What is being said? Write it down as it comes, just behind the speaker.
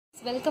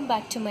Welcome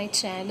back to my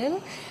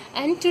channel,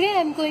 and today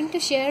I'm going to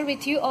share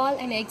with you all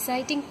an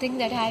exciting thing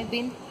that I've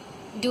been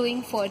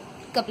doing for a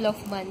couple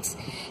of months.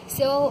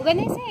 So when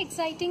I say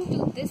exciting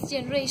to this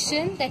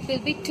generation, that will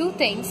be two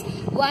things.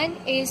 One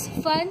is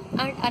fun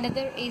and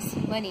another is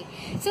money.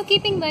 So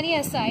keeping money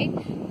aside,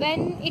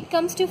 when it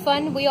comes to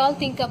fun, we all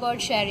think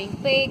about sharing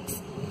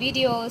pics,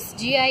 videos,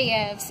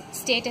 GIFs,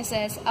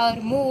 statuses,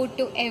 our mood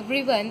to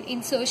everyone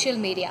in social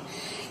media.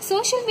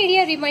 Social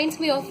media reminds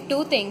me of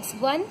two things.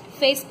 One,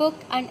 Facebook,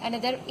 and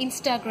another,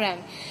 Instagram.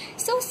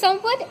 So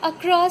someone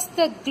across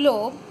the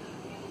globe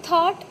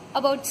thought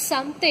about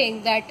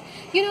something that,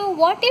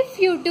 what if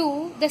you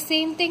do the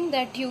same thing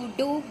that you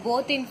do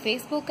both in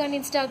Facebook and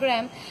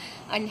Instagram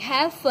and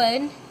have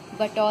fun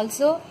but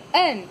also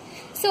earn?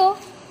 So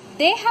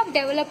they have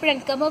developed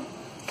and come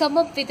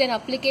up with an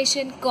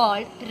application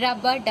called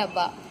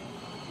Rabadaba.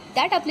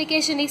 That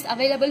application is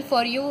available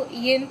for you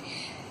in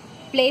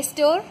Play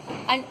Store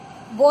and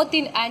both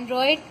in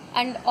Android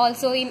and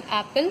also in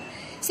Apple.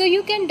 So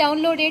you can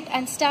download it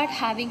and start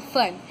having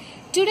fun.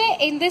 Today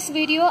in this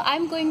video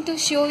I'm going to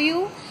show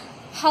you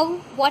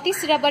what is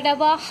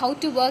Rabadaba, how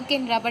to work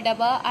in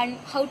Rabadaba, and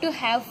how to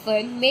have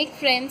fun, make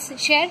friends,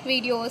 share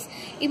videos,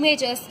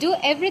 images, do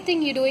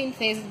everything you do in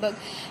Facebook.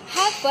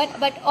 Have fun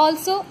but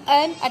also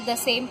earn at the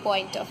same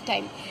point of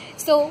time.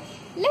 So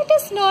let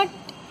us not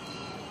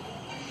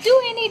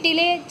do any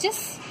delay,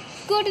 just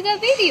go to the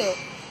video.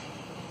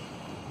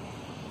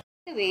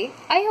 By the way,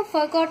 I have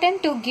forgotten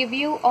to give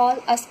you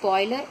all a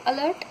spoiler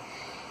alert.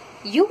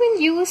 You will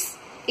use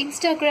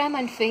Instagram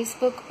and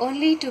Facebook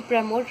only to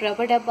promote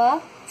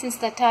Rabadaba since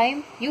the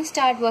time you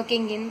start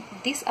working in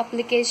this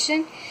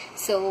application.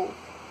 So,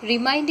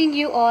 reminding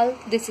you all,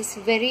 this is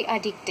very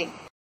addicting.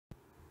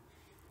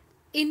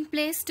 In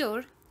Play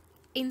Store,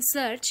 in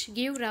search,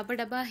 give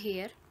Rabadaba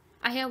here.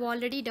 I have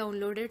already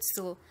downloaded,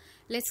 so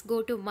let's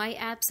go to my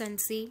apps and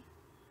see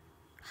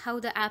how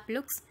the app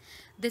looks.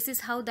 This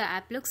is how the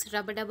app looks.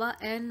 Rabadaba,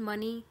 earn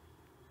money,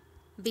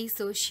 be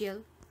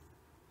social.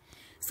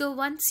 So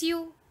once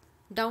you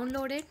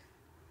download it,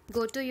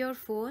 go to your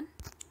phone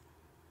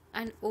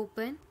and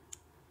open.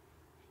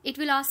 It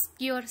will ask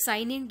your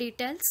sign-in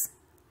details.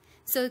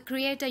 So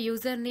create a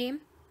username,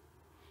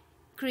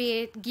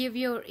 give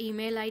your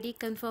email ID,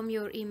 confirm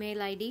your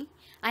email ID.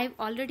 I've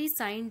already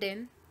signed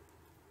in.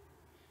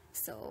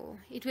 So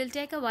it will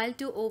take a while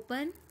to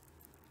open.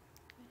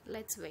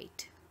 Let's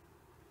wait.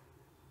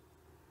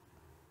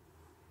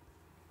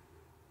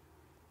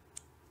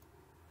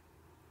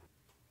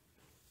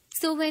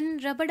 So when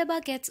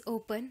Rabadaba gets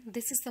open,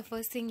 this is the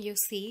first thing you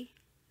see.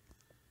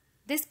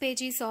 This page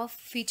is of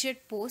featured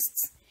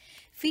posts.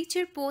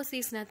 Featured post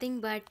is nothing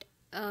but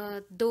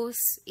those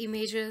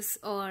images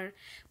or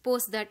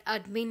posts that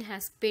admin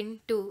has pinned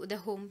to the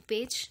home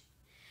page,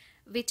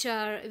 which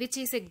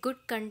is a good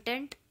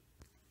content,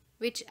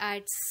 which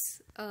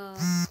adds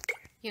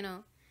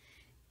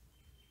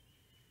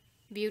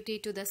beauty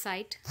to the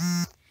site.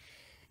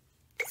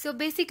 So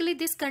basically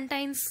this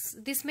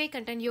may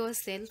contain your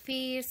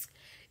selfies,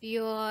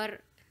 your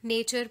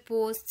nature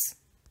posts,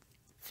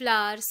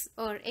 flowers,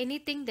 or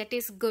anything that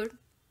is good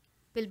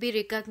will be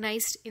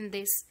recognized in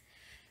this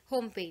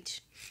home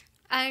page.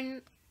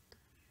 And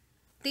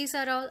these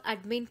are all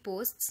admin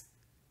posts.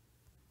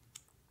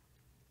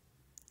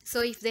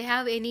 So if they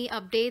have any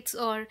updates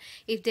or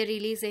if they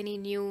release any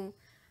new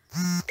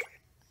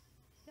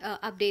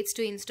updates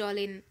to install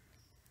in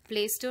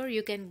Play Store,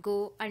 you can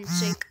go and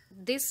check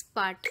this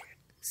part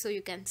so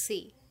you can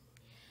see.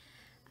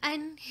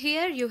 And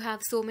here you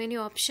have so many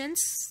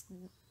options.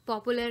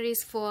 Popular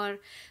is for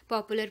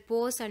popular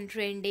posts and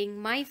trending.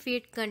 My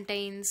feed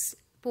contains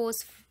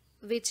posts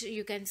which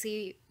you can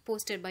see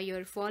posted by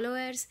your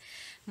followers.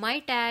 My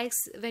tags,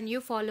 when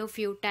you follow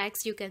few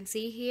tags, you can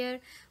see here.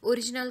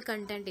 Original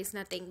content is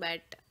nothing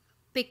but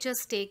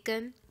pictures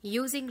taken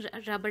using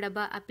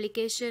Rabadaba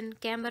application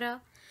camera.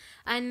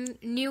 And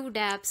new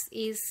dabs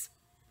is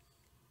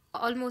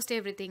almost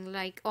everything,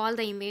 like all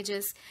the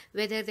images,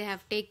 whether they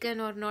have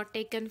taken or not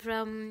taken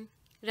from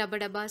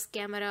Rabadaba's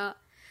camera,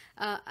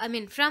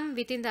 from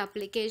within the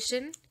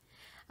application,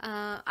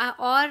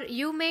 or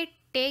you may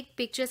take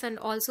pictures and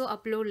also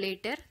upload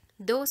later.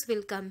 Those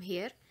will come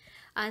here.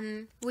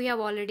 And we have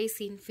already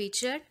seen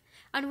featured,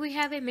 and we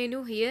have a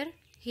menu here.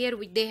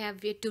 They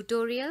have a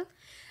tutorial,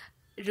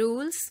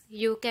 rules,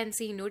 you can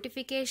see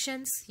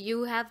notifications,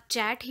 you have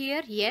chat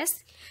here. Yes,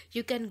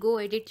 you can go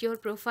edit your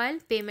profile,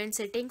 payment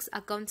settings,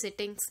 account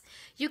settings.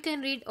 You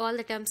can read all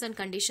the terms and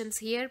conditions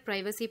here,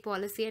 privacy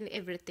policy and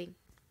everything.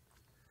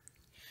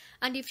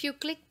 And if you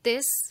click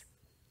this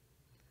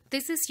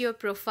is your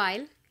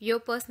profile, your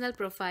personal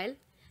profile,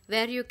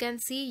 where you can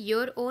see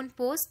your own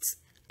posts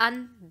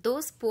and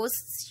those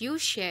posts you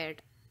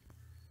shared.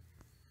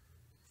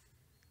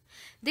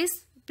 This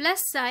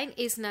plus sign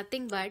is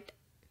nothing but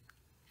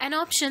an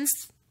options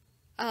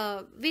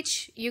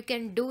which you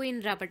can do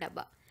in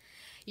Rabadaba.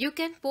 You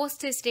can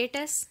post a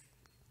status,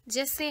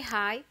 just say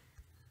hi,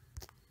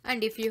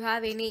 and if you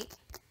have any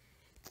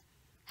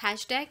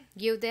hashtag,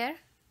 give there.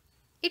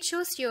 It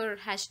shows your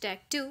hashtag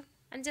too,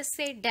 and just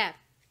say dab.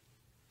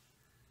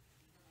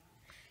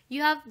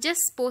 You have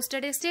just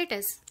posted a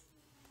status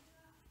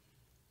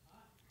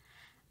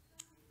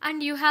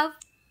and you have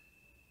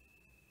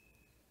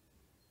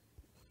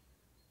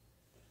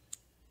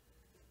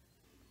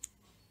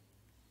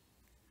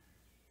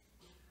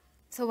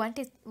so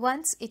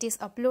once it is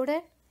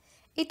uploaded,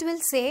 it will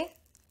say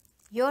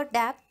your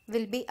dApp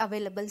will be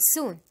available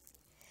soon.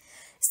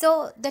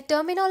 So the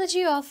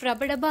terminology of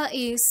Rabadaba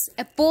is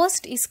a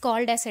post is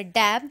called as a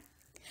dApp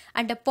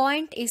and a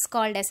point is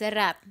called as a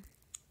wrap.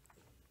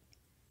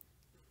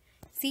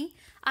 See,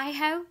 I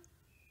have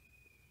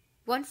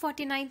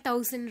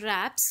 149,000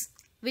 wraps,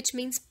 which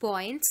means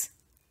points,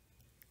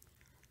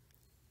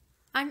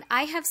 and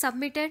I have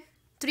submitted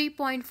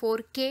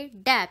 3.4k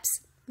dApps,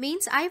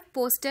 means I have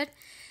posted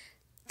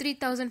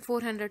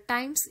 3,400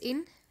 times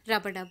in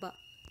Rabadaba.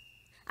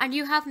 And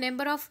you have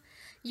number of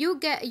you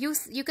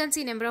can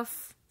see number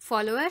of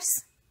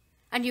followers,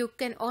 and you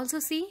can also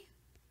see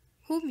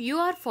whom you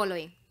are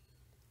following,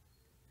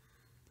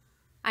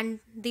 and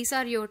these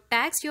are your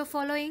tags you're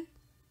following.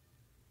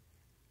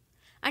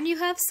 And you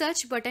have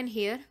search button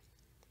here.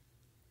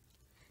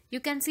 You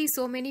can see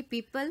so many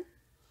people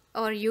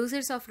or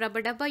users of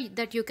Rabadaba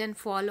that you can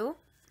follow,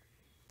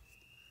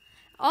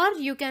 or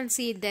you can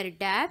see their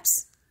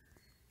dApps.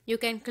 You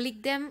can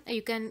click them,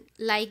 you can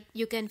like,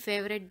 you can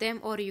favorite them,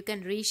 or you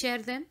can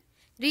reshare them.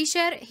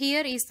 Reshare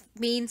here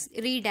means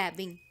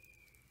redabbing.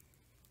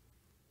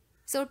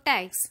 So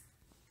tags.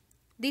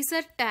 These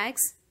are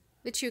tags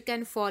which you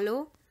can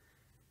follow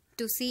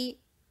to see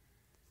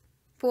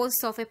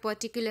posts of a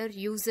particular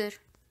user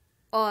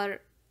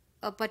or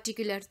a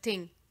particular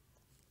thing.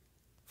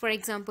 For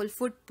example,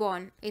 food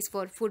porn is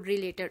for food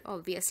related,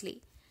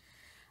 obviously.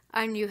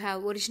 And you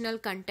have original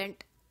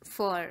content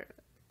for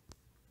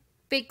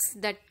pics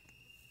that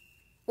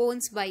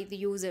owns by the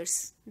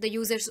users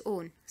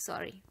own,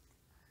 sorry.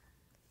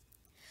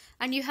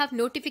 And you have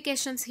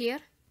notifications here.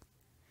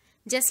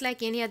 Just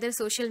like any other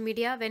social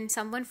media, when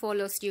someone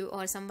follows you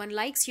or someone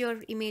likes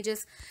your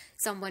images,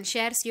 someone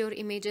shares your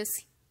images,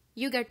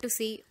 you get to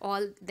see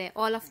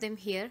all of them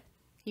here.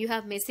 You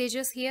have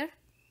messages here.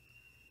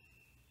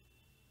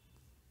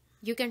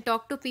 You can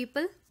talk to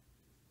people.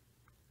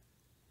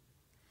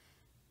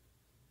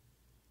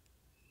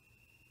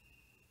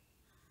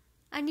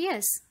 And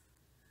yes,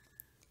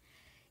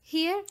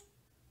 here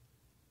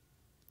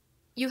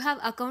you have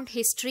account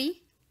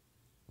history.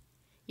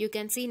 You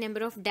can see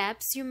number of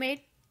dApps you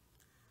made,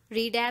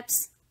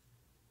 redApps,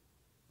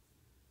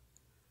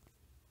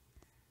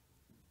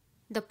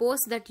 the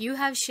posts that you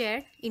have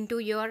shared into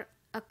your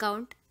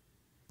account.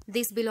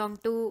 These belong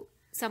to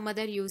some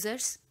other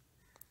users.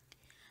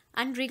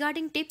 And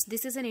regarding tips,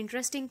 this is an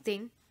interesting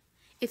thing.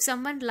 If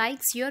someone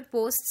likes your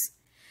posts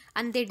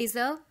and they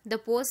deserve, the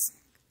post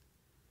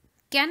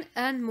can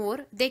earn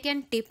more, they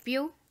can tip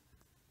you.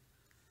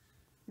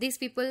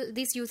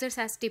 These users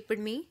has tipped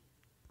me.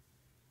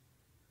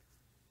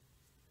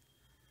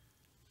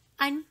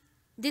 And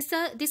this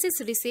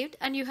is received,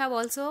 and you have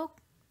also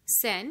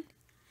sent.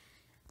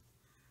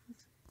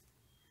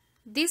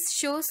 This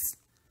shows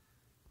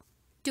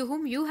to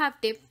whom you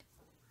have tipped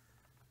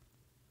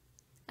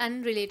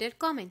and related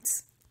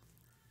comments.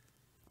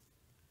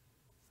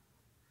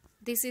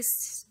 This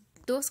is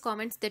those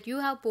comments that you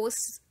have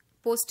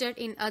posted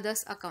in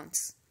others'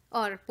 accounts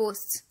or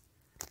posts.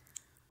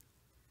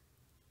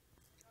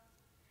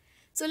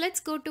 So let's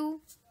go to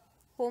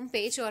home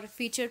page or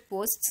featured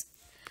posts.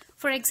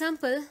 For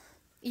example,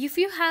 if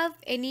you have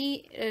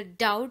any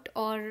doubt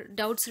or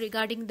doubts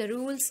regarding the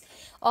rules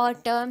or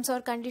terms or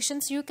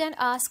conditions, you can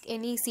ask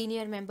any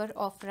senior member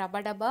of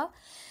Rabadaba.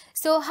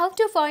 So how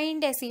to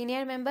find a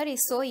senior member is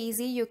so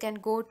easy. You can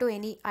go to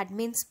any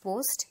admin's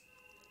post.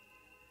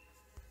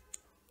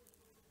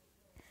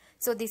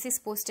 So this is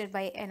posted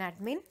by an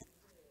admin,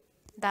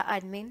 the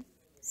admin.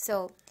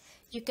 So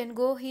you can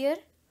go here,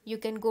 you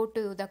can go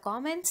to the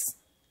comments.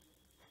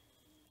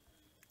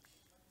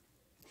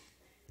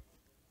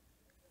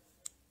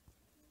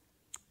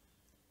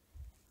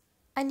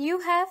 And you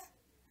have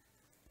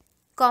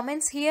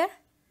comments here.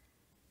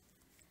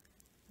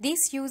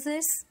 These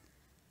users,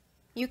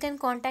 you can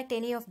contact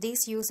any of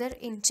these users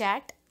in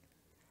chat.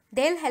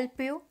 They'll help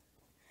you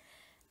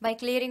by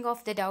clearing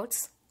off the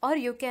doubts, or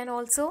you can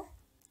also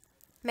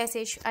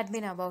message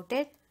admin about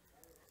it.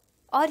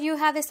 Or you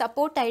have a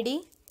support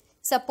ID,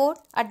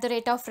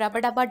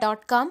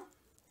 support@rabadaba.com.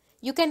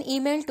 You can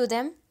email to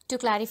them to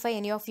clarify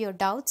any of your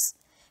doubts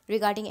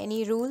regarding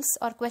any rules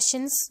or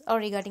questions or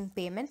regarding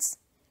payments.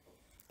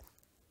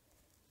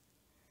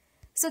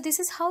 So this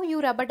is how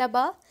you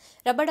Rabadaba.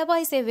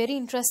 Rabadaba is a very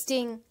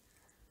interesting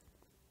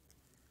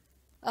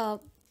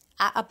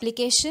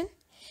application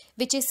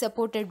which is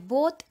supported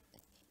both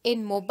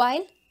in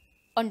mobile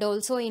and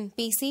also in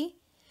PC.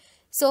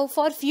 So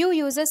for few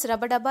users,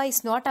 Rabadaba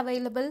is not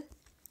available.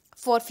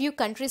 For few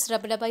countries,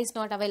 Rabadaba is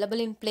not available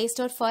in Play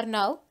Store for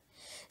now.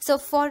 So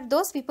for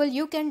those people,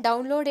 you can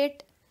download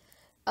it.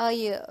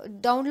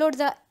 Download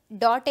the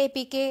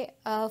 .apk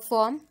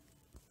form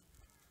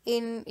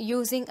in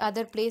using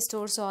other Play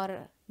Stores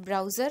or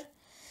browser.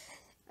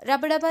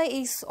 Rabadaba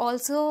is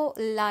also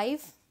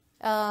live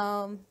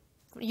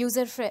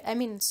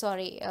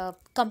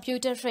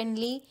computer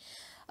friendly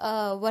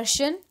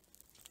version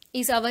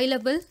is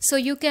available. So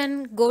you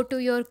can go to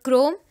your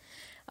Chrome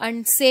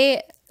and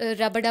say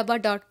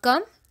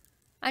rabadaba.com,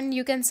 and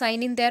you can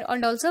sign in there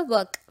and also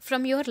work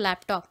from your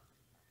laptop.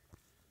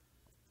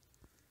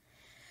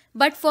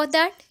 But for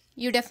that,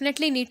 you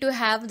definitely need to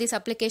have this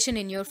application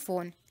in your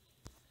phone.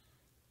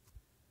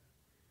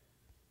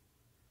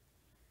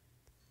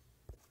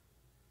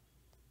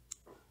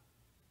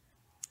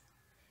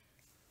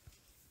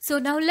 So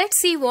now let's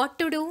see what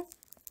to do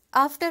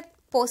after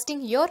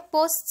posting your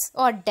posts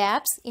or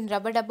dabs in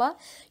Rabadaba.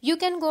 You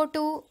can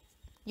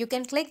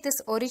click this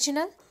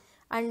original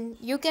and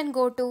you can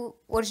go to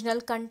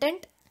original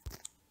content.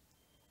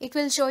 It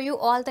will show you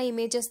all the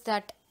images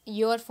that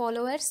your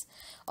followers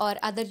or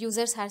other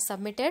users have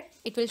submitted.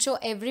 It will show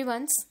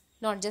everyone's,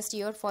 not just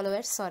your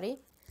followers, sorry.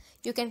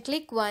 You can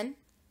click one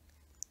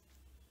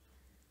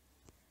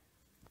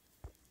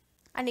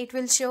and it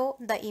will show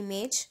the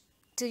image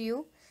to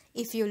you.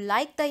 If you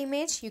like the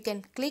image, you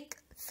can click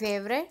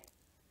favorite.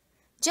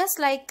 Just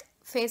like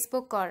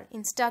Facebook or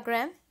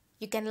Instagram,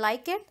 you can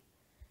like it.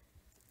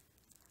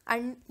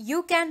 And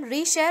you can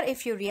reshare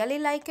if you really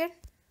like it.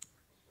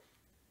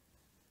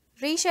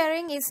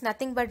 Resharing is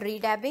nothing but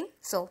redabbing,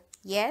 so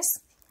yes.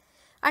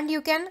 And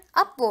you can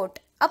upvote.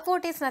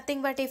 Upvote is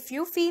nothing but if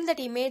you feel that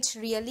image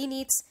really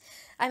needs,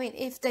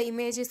 if the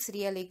image is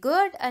really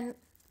good, and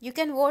you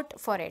can vote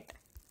for it.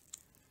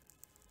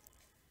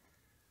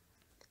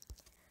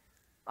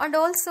 And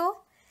also,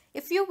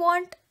 if you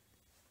want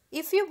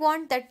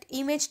that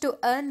image to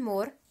earn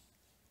more,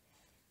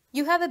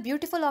 you have a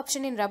beautiful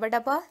option in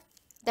Rabadaba,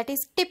 that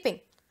is tipping.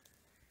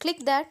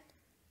 Click that.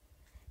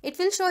 It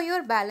will show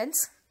your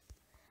balance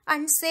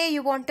and say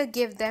you want to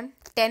give them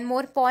 10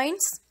 more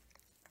points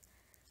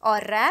or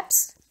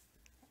wraps.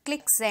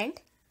 Click send.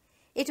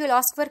 It will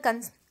ask for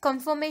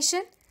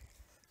confirmation.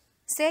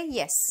 Say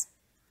yes.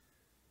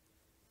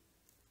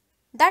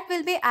 That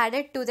will be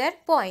added to their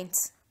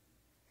points.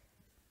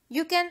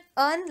 You can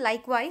earn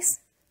likewise,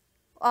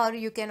 or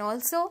you can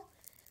also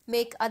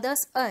make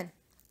others earn.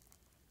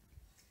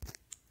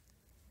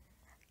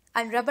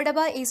 And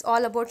Rabadaba is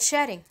all about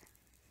sharing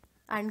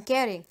and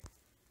caring.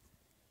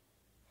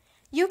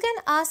 You can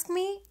ask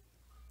me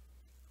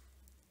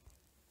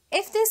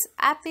if this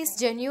app is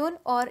genuine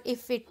or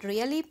if it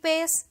really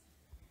pays.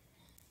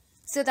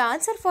 So the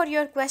answer for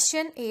your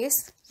question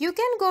is, you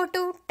can go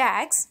to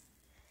tags.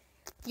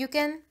 You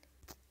can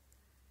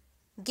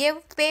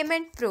give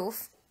payment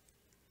proof.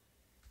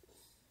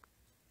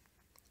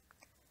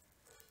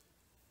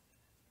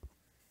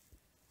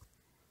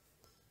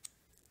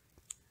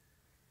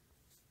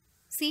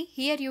 See,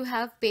 here you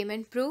have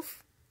payment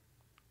proof,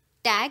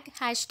 tag,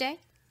 hashtag,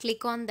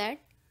 click on that.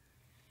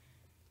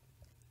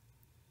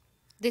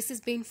 This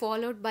is being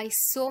followed by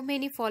so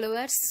many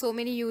followers, so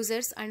many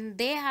users, and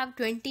they have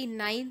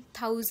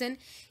 29,000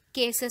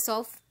 cases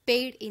of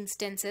paid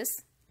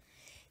instances.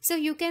 So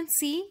you can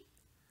see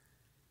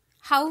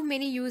how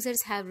many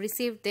users have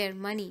received their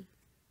money.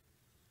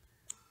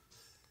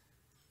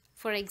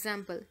 For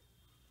example,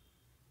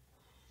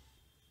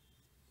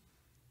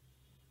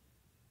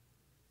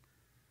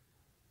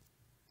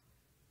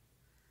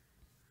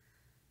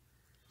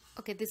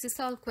 okay, this is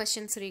all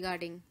questions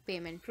regarding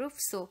payment proof.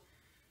 So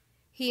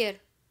here,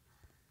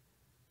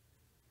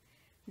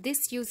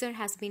 this user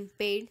has been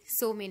paid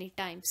so many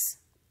times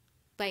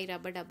by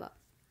Rabadaba,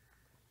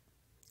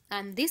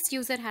 and this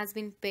user has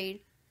been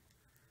paid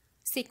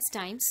 6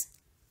 times,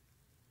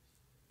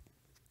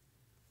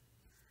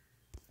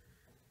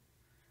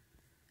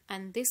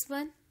 and this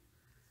one,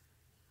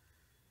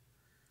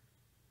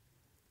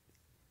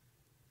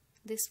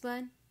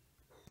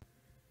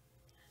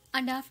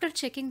 and after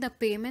checking the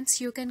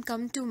payments, you can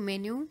come to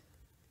menu,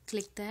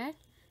 click that,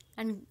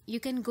 and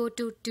you can go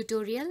to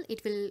tutorial.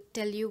 It will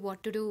tell you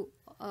what to do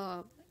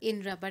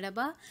in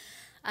Rabadaba,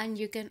 and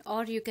you can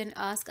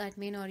ask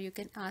admin, or you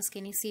can ask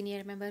any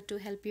senior member to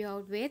help you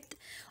out with,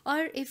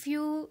 or if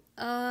you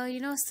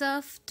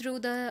surf through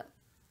the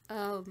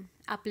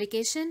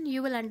application,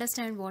 you will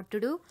understand what to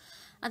do.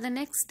 And the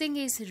next thing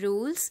is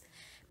rules.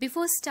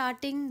 Before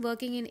starting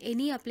working in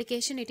any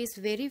application, it is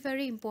very,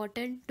 very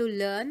important to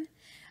learn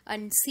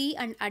and see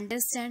and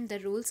understand the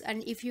rules.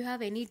 And if you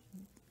have any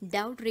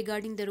doubt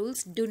regarding the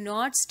rules, do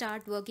not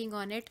start working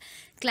on it.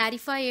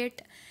 Clarify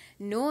it,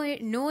 know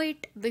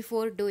it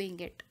before doing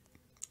it,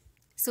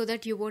 so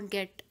that you won't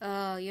get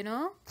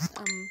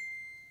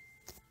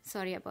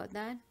sorry about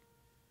that,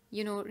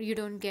 you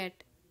don't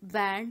get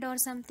banned or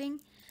something.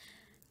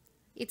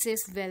 It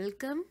says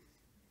welcome,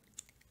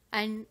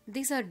 and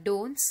these are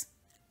don'ts.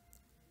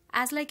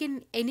 As like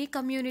in any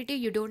community,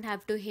 you don't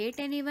have to hate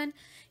anyone.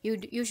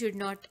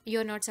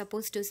 You're not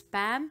supposed to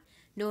spam.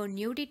 No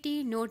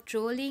nudity, no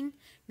trolling,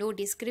 no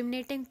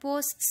discriminating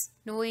posts,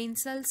 no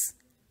insults.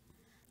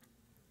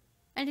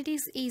 And it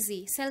is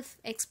easy,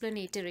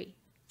 self-explanatory.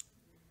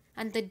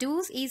 And the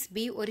do's is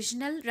be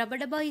original.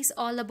 Rabadaba is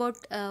all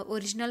about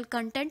original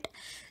content.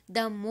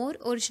 The more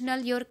original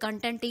your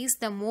content is,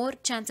 the more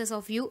chances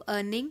of you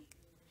earning.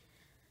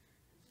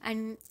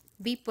 and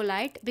be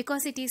polite,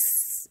 because it is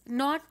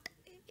not,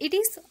 it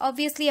is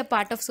obviously a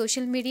part of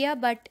social media,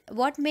 but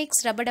what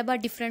makes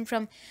Rabadaba different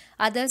from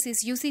others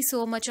is you see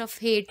so much of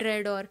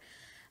hatred, or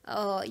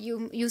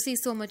you see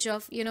so much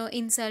of, you know,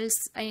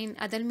 insults in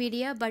other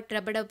media, but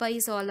Rabadaba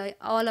is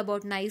all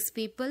about nice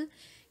people.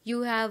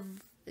 You have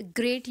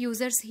great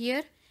users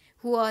here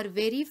who are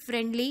very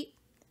friendly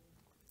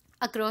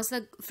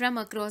from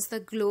across the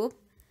globe.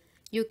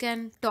 You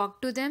can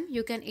talk to them,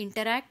 you can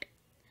interact,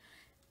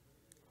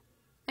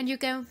 and you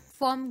can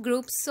form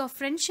groups of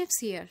friendships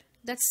here.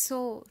 That's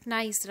so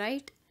nice,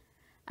 right?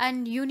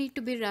 And you need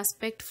to be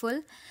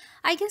respectful.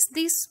 I guess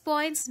these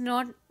points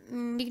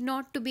need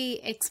not to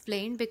be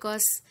explained,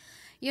 because,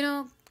 you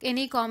know,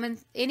 any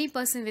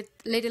person with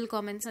little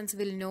common sense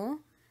will know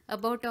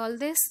about all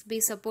this. Be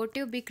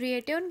supportive, be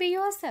creative, and be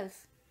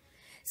yourself.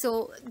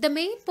 So the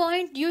main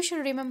point you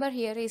should remember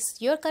here is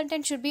your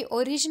content should be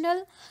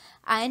original,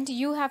 and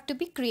you have to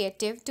be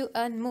creative to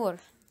earn more.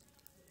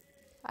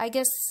 I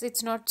guess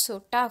it's not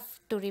so tough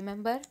to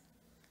remember.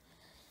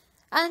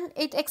 And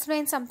it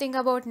explains something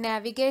about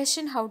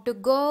navigation, how to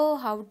go,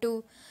 how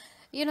to,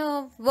 you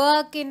know,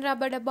 work in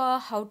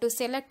Rabadaba, how to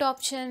select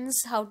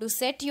options, how to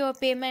set your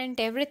payment,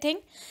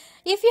 everything.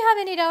 If you have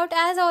any doubt,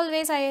 as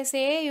always I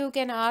say, you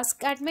can ask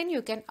admin,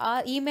 you can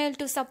email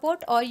to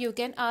support, or you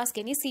can ask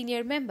any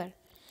senior member.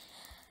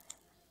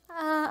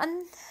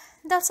 And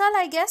that's all,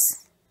 I guess.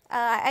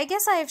 I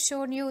guess I have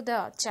shown you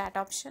the chat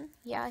option.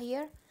 Yeah,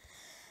 here.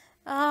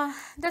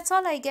 That's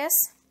all, I guess.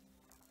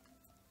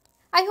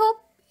 I hope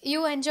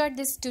you enjoyed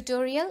this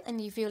tutorial, and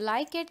if you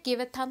like it,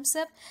 give a thumbs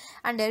up,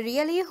 and I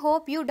really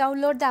hope you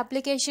download the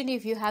application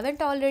if you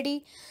haven't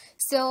already.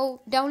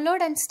 So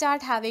download and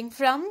start having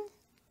fun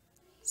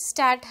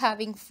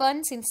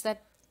since the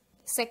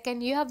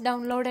second you have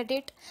downloaded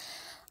it,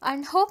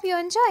 and hope you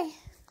enjoy.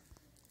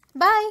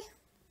 Bye.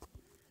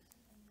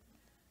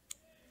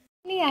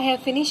 I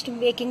have finished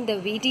making the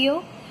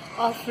video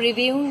of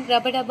reviewing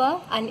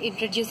Rabadaba and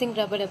introducing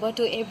Rabadaba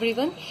to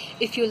everyone.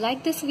 If you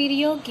like this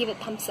video, give a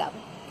thumbs up.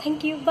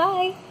 Thank you.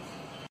 Bye.